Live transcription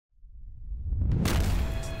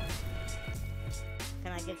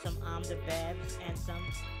I get some Omnibebs and some...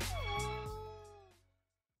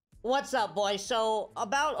 What's up, boys? So,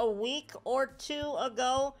 about a week or two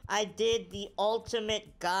ago, I did the Ultimate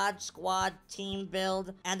God Squad team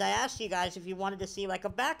build, and I asked you guys if you wanted to see, like, a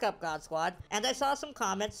backup God Squad, and I saw some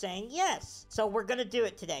comments saying yes. So, we're gonna do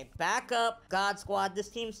it today. Backup God Squad. This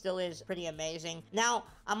team still is pretty amazing. Now,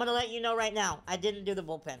 I'm gonna let you know right now, I didn't do the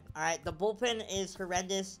bullpen, alright? The bullpen is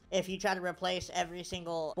horrendous if you try to replace every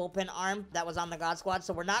single bullpen arm that was on the God Squad,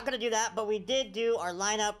 so we're not gonna do that, but we did do our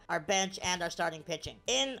lineup, our bench, and our starting pitching.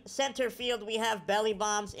 In center field, we have Belly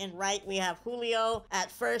Bombs. In right, we have Julio.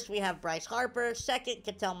 At first, we have Bryce Harper. Second,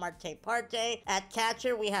 Ketel Marte Parte. At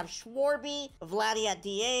catcher, we have Schwarby. Vladdy at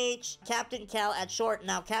DH. Captain Cal at short.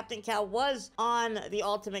 Now, Captain Cal was on the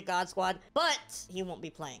Ultimate God Squad, but he won't be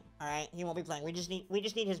playing. All right, he won't be playing. We just need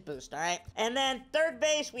his boost. All right, and then third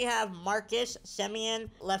base we have Marcus Semien.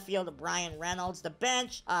 Left field Brian Reynolds. The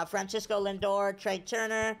bench Francisco Lindor, Trey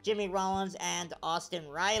Turner, Jimmy Rollins, and Austin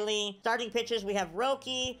Riley. Starting pitchers we have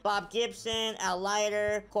Roki, Bob Gibson, Al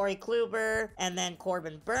Leiter, Corey Kluber, and then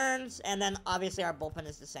Corbin Burns. And then obviously our bullpen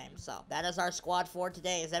is the same. So that is our squad for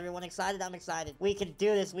today. Is everyone excited? I'm excited. We can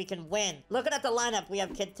do this. We can win. Looking at the lineup, we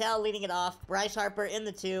have Ketel leading it off, Bryce Harper in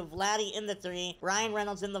the 2, Vladdy in the 3, Ryan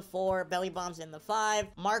Reynolds in the 4, Belly Bombs in the 5,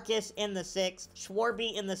 Marcus in the 6,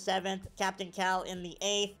 Schwarby in the 7th, Captain Cal in the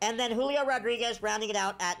 8th, and then Julio Rodriguez rounding it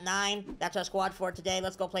out at 9. That's our squad for today.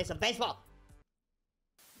 Let's go play some baseball.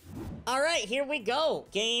 All right, here we go.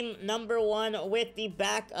 Game number 1 with the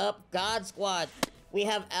backup God Squad. We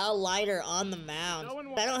have Al Leiter on the mound.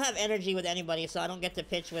 I don't have energy with anybody, so I don't get to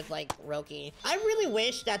pitch with, like, Roki. I really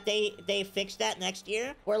wish that they fix that next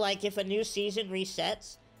year, where, like, if a new season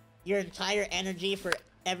resets, your entire energy for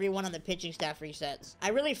everyone on the pitching staff resets. I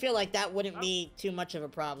really feel like that wouldn't be too much of a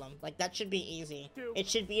problem. Like, that should be easy. It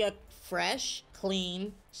should be a fresh,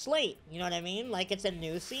 clean slate. You know what I mean? Like, it's a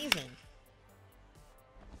new season.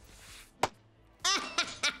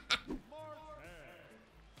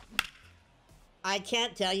 I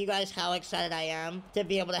can't tell you guys how excited I am to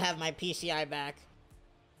be able to have my PCI back.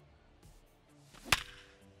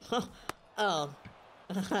 Oh.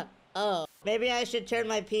 Oh. Maybe I should turn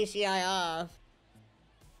my PCI off.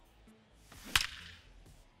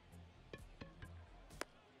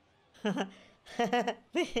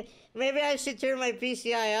 Maybe I should turn my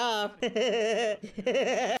PCI off.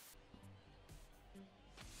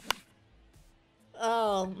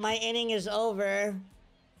 Oh, my inning is over.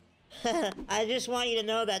 I just want you to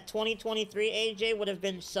know that 2023 AJ would have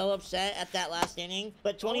been so upset at that last inning,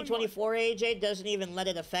 but 2024 AJ doesn't even let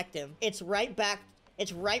it affect him. It's right back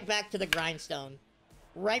to the grindstone.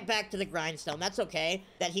 Right back to the grindstone. That's okay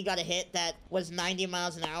that he got a hit that was 90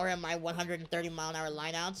 miles an hour and my 130 mile an hour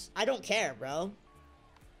lineouts. I don't care, bro.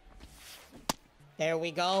 There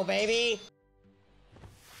we go, baby.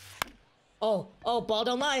 Oh, ball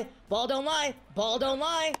don't lie. Ball don't lie. Ball don't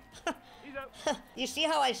lie. You see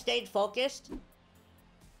how I stayed focused?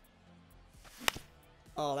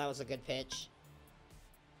 Oh, that was a good pitch.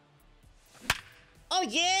 Oh,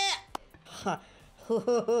 yeah!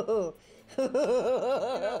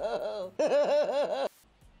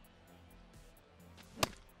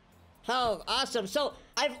 Oh, awesome. So,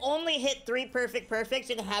 I've only hit 3 perfects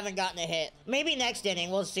and haven't gotten a hit. Maybe next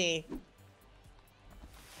inning, we'll see.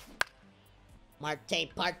 Marte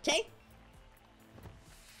Parte.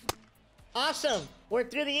 Awesome. We're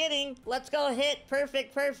through the inning. Let's go hit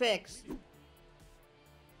perfects.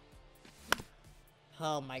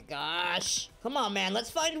 Oh my gosh. Come on, man. Let's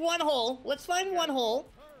find one hole. Let's find one hole.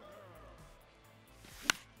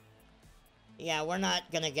 Yeah, we're not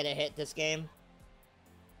gonna get a hit this game.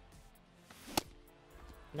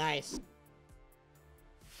 Nice.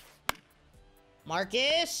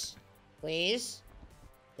 Marcus, please.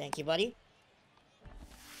 Thank you, buddy.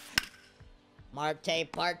 Marte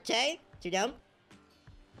Parte. 2 down.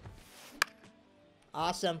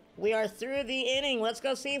 Awesome. We are through the inning. Let's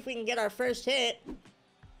go see if we can get our first hit.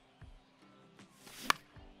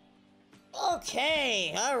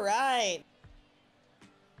 Okay. All right.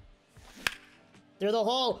 Through the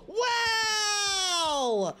hole.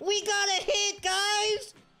 Wow! We got a hit,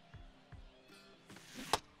 guys!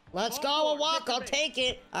 Let's go. A walk. I'll take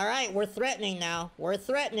it. All right. We're threatening now. We're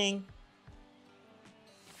threatening.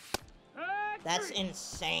 That's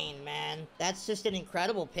insane, man. That's just an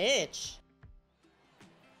incredible pitch.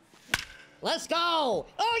 Let's go!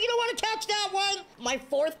 Oh, you don't want to catch that one! My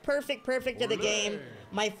 4th perfect of the game.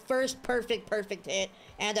 My first perfect hit.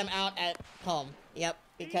 And I'm out at home. Yep,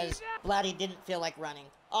 because Vladdy didn't feel like running.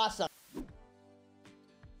 Awesome.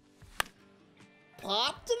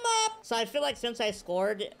 Popped him up! So I feel like since I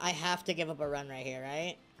scored, I have to give up a run right here,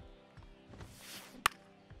 right?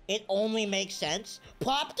 It only makes sense.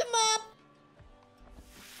 Popped him up.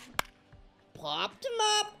 Popped him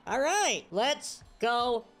up. All right, let's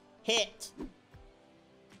go hit.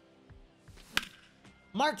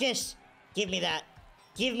 Marcus, give me that.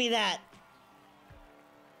 Give me that.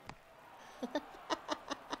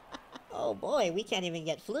 Oh boy, we can't even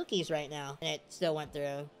get flukies right now. And it still went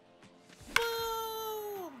through.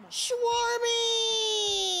 Boom! Schwarby!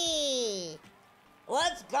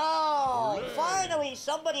 Let's go! Hooray. Finally,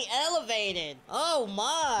 somebody elevated. Oh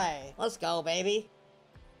my! Let's go, baby.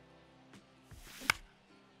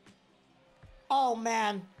 Oh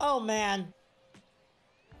man! Oh man!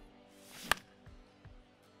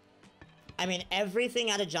 I mean, everything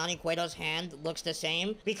out of Johnny Cueto's hand looks the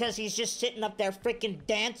same because he's just sitting up there freaking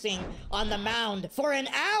dancing on the mound for an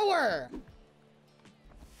hour!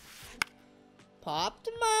 Popped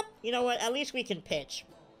him up. You know what? At least we can pitch.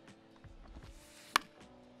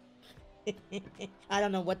 I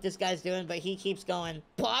don't know what this guy's doing, but he keeps going.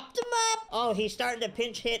 Popped him up! Oh, he's starting to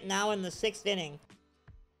pinch hit now in the 6th inning.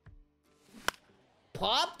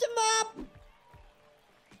 Popped him up!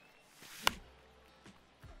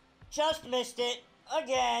 Just missed it.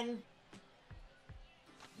 Again.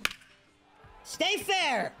 Stay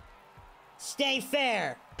fair! Stay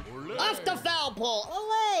fair! Olé. Off the foul pole!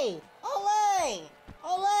 Olé! Olé!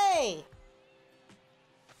 Olé!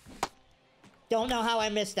 Don't know how I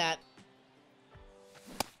missed that.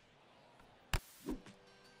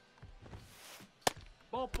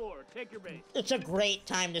 Ball 4, take your base. It's a great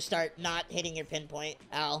time to start not hitting your pinpoint,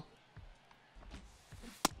 Al.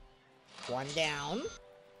 One down.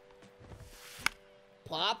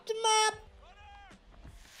 Popped him up.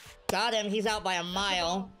 Got him. He's out by a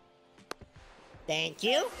mile. Thank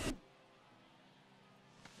you.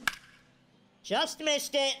 Just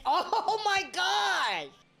missed it. Oh my gosh!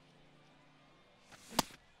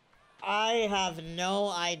 I have no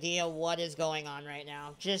idea what is going on right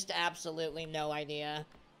now. Just absolutely no idea.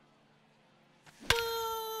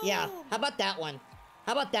 Yeah, how about that one?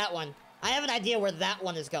 How about that one? I have an idea where that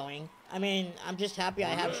one is going. I mean, I'm just happy I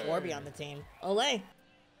have Schwarby on the team. Olé.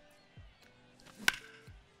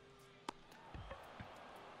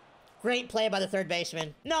 Great play by the third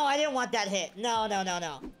baseman. No, I didn't want that hit. No, no, no,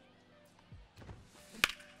 no.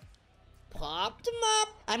 Popped him up.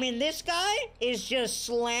 I mean, this guy is just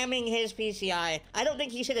slamming his PCI. I don't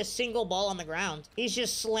think he's hit a single ball on the ground. He's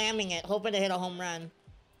just slamming it, hoping to hit a home run.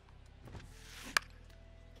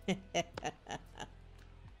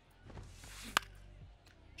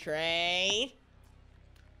 Trey.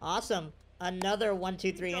 Awesome. Another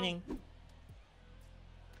 1-2-3 inning.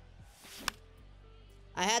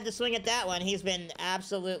 I had to swing at that one. He's been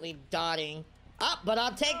absolutely dotting. Up, but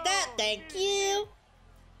I'll take that. Thank you.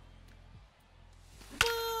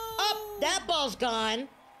 Up, that ball's gone.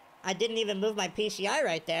 I didn't even move my PCI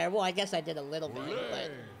right there. Well, I guess I did a little bit,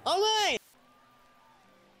 but... Olé!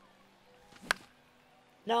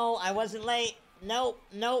 No, I wasn't late. Nope,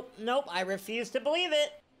 nope, nope. I refuse to believe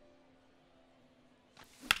it.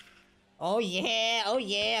 Oh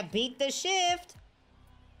yeah, beat the shift.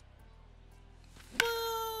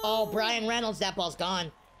 Oh, Brian Reynolds, that ball's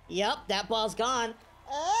gone. Yep, that ball's gone.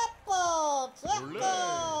 Apple,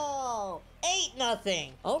 tackle.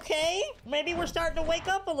 8-0. Okay, maybe we're starting to wake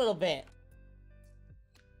up a little bit.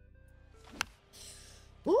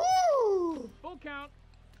 Woo! Full count.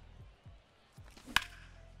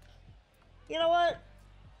 You know what?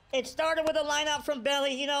 It started with a line out from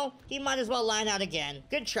Belly. You know, he might as well line out again.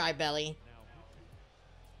 Good try, Belly.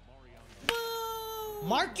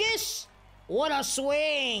 Marcus? What a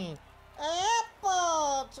swing!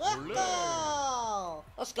 Apple! Tackle!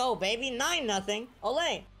 Let's go, baby. 9-0.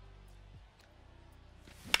 Olé.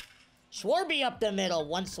 Schwarby up the middle.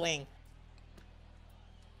 One swing.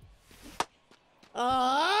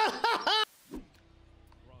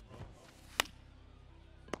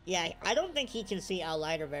 Yeah, I don't think he can see Al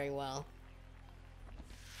Leiter very well.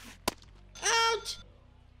 Out!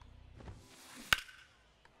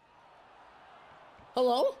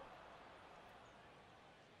 Hello?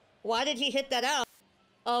 Why did he hit that out?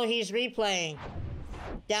 Oh, he's replaying.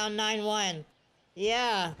 Down 9-1.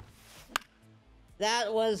 Yeah.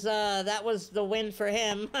 That was the win for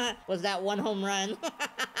him. Was that one home run.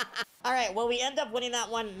 Alright, well, we end up winning that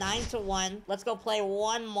one 9-1. Let's go play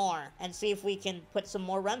one more and see if we can put some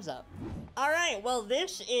more runs up. Alright, well,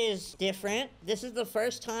 this is different. This is the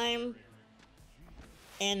first time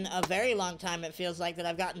in a very long time, it feels like, that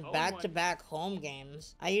I've gotten back-to-back home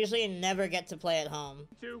games. I usually never get to play at home.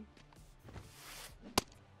 2.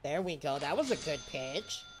 There we go. That was a good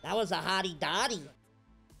pitch. That was a hottie-dottie.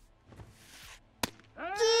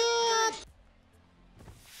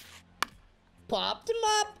 Popped him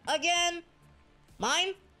up again.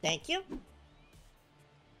 Mine. Thank you.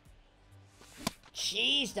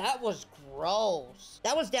 Jeez, that was gross.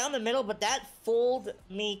 That was down the middle, but that fooled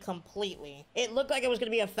me completely. It looked like it was going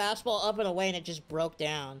to be a fastball up and away, and it just broke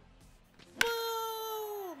down.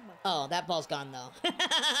 Boom! Oh, that ball's gone, though.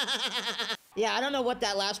 Yeah, I don't know what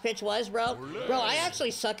that last pitch was, bro. Bro, I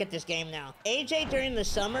actually suck at this game now. AJ during the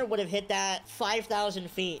summer would have hit that 5,000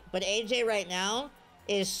 feet, but AJ right now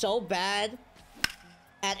is so bad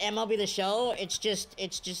at MLB The Show. It's just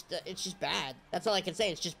bad. That's all I can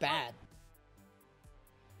say. It's just bad.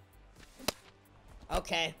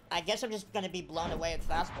 Okay, I guess I'm just gonna be blown away with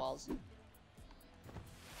fastballs.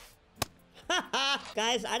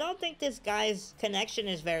 Guys, I don't think this guy's connection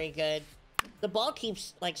is very good. The ball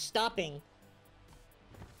keeps, like, stopping.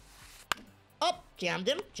 Oh, jammed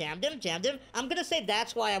him, jammed him, jammed him. I'm gonna say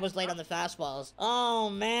that's why I was late on the fastballs. Oh,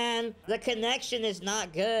 man. The connection is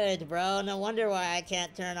not good, bro. No wonder why I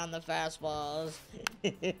can't turn on the fastballs.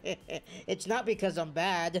 It's not because I'm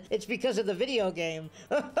bad. It's because of the video game.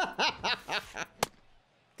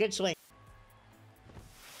 Good swing.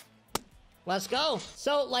 Let's go.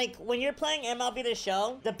 So, like, when you're playing MLB The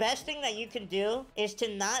Show, the best thing that you can do is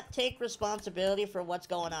to not take responsibility for what's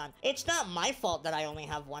going on. It's not my fault that I only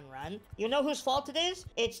have one run. You know whose fault it is?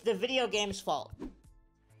 It's the video game's fault.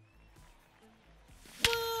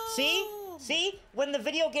 See? See? When the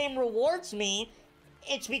video game rewards me,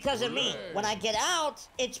 it's because of me. When I get out,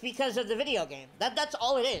 it's because of the video game. That's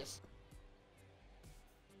all it is.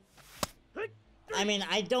 I mean,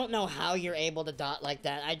 I don't know how you're able to dot like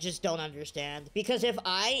that. I just don't understand. Because if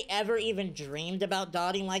I ever even dreamed about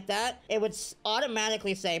dotting like that, it would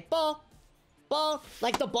automatically say, ball, ball.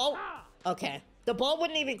 Like the ball. Okay. The ball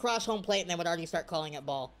wouldn't even cross home plate and they would already start calling it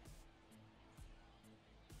ball.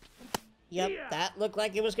 Yep, that looked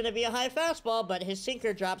like it was going to be a high fastball, but his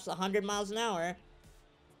sinker drops 100 miles an hour.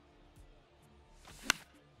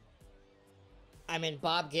 I mean,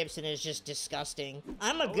 Bob Gibson is just disgusting.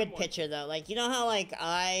 I'm a good pitcher, though. Like, you know how, like,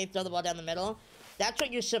 I throw the ball down the middle? That's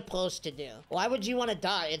what you're supposed to do. Why would you want to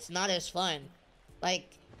dot? It's not as fun.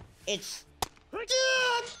 Like, it's...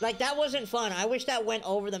 Like, that wasn't fun. I wish that went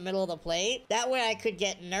over the middle of the plate. That way I could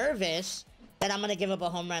get nervous that I'm going to give up a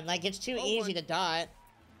home run. Like, it's too easy to dot.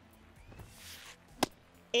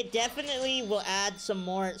 It definitely will add some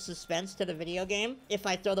more suspense to the video game if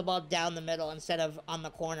I throw the ball down the middle instead of on the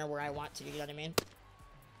corner where I want to, you know what I mean?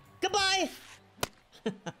 Goodbye!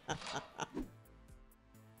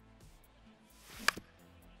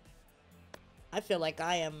 I feel like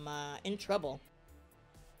I am in trouble.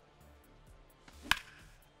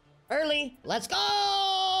 Early! Let's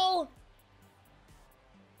go!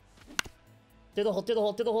 Through the hole, through the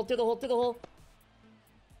hole, through the hole, through the hole, through the hole.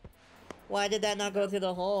 Why did that not go through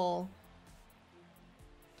the hole?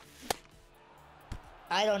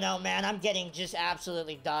 I don't know, man. I'm getting just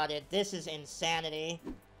absolutely dotted. This is insanity.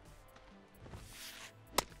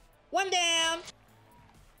 One down.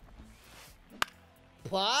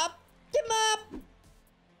 Pop him up.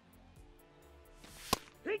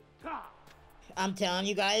 I'm telling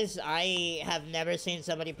you guys, I have never seen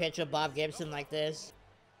somebody pitch a Bob Gibson like this.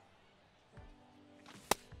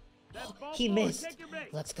 He missed.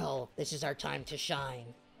 Let's go. This is our time to shine.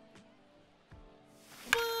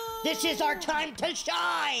 This is our time to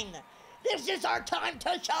shine. This is our time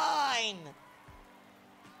to shine.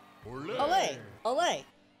 Olé. Olé.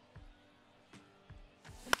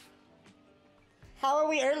 How are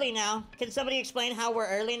we early now? Can somebody explain how we're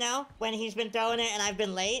early now? When he's been throwing it and I've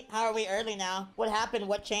been late? How are we early now? What happened?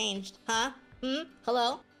 What changed? Huh?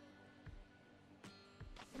 Hello?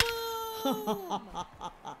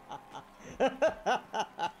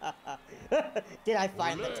 Did I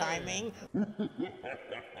find the timing?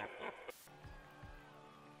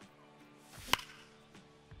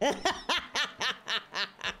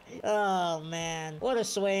 Oh, man. What a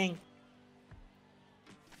swing.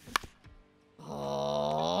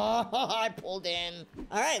 Oh, I pulled in.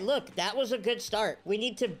 All right, look, that was a good start. We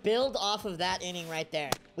need to build off of that inning right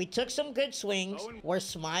there. We took some good swings. We're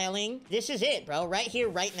smiling. This is it, bro. Right here,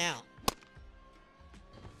 right now.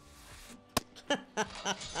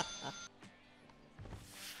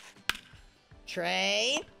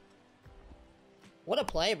 Trey. What a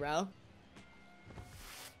play, bro.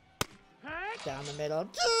 Down the middle.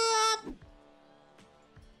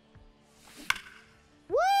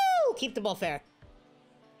 Woo! Keep the ball fair.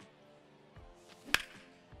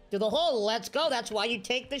 To the hole. Let's go. That's why you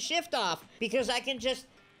take the shift off. Because I can just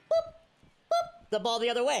boop, boop, the ball the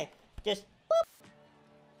other way. Just boop.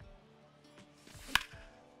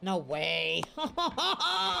 No way.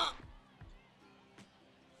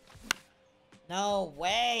 No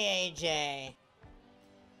way, AJ.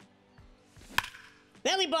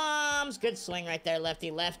 Belly bombs! Good swing right there,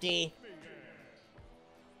 lefty, lefty.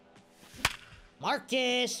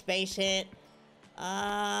 Marcus, space hit.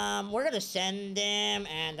 We're gonna send him,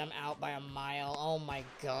 and I'm out by a mile. Oh my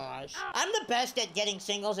gosh. I'm the best at getting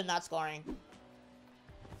singles and not scoring.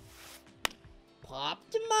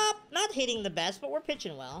 Popped him up. Not hitting the best, but we're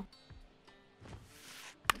pitching well.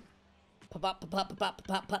 Popped him up.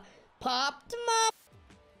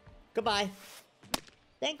 Goodbye.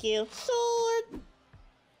 Thank you. Sword.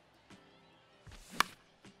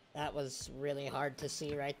 That was really hard to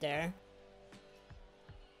see right there.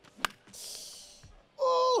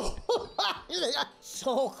 Oh,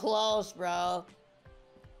 so close, bro.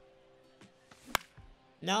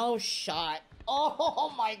 No shot.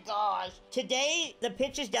 Oh my gosh. Today, the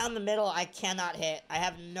pitches down the middle I cannot hit. I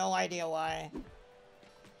have no idea why.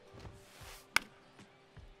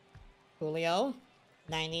 Julio,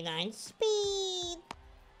 99 speed.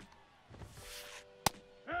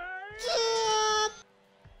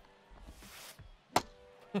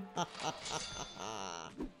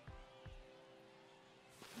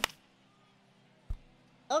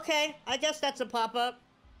 Okay, I guess that's a pop-up.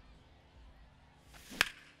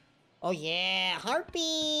 Oh yeah,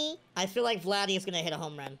 Harpy! I feel like Vladdy is gonna hit a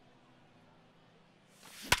home run.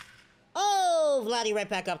 Oh, Vladdy right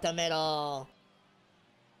back up the middle.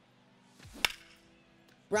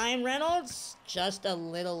 Brian Reynolds, just a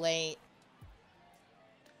little late.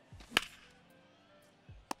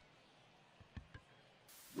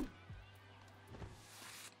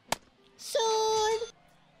 Sword!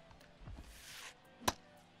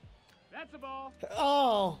 That's a ball.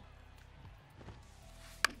 Oh!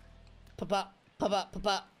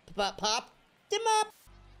 Pop, pop him up!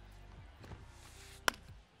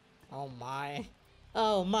 Oh my.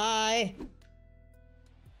 Oh my!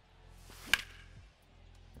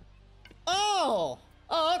 Oh!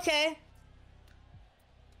 Oh, okay.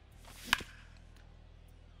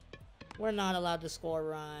 We're not allowed to score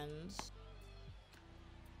runs.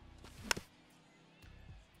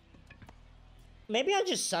 Maybe I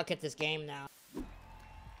just suck at this game now.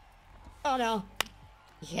 Oh no.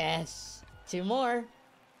 Yes. 2 more.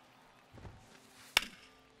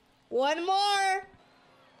 1 more!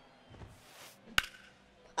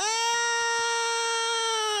 Ah!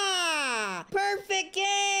 Perfect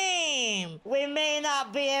game! We may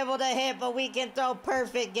not be able to hit, but we can throw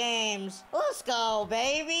perfect games. Let's go,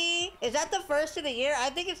 baby! Is that the first of the year? I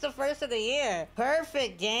think it's the first of the year.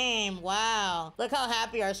 Perfect game. Wow. Look how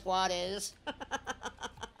happy our squad is.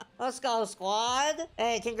 Let's go, squad.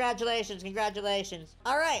 Hey, congratulations, congratulations.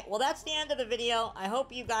 All right, well, that's the end of the video. I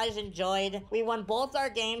hope you guys enjoyed. We won both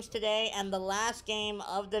our games today, and the last game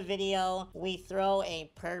of the video, we throw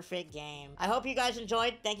a perfect game. I hope you guys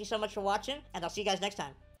enjoyed. Thank you so much for watching, and I'll see you guys next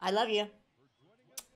time. I love you.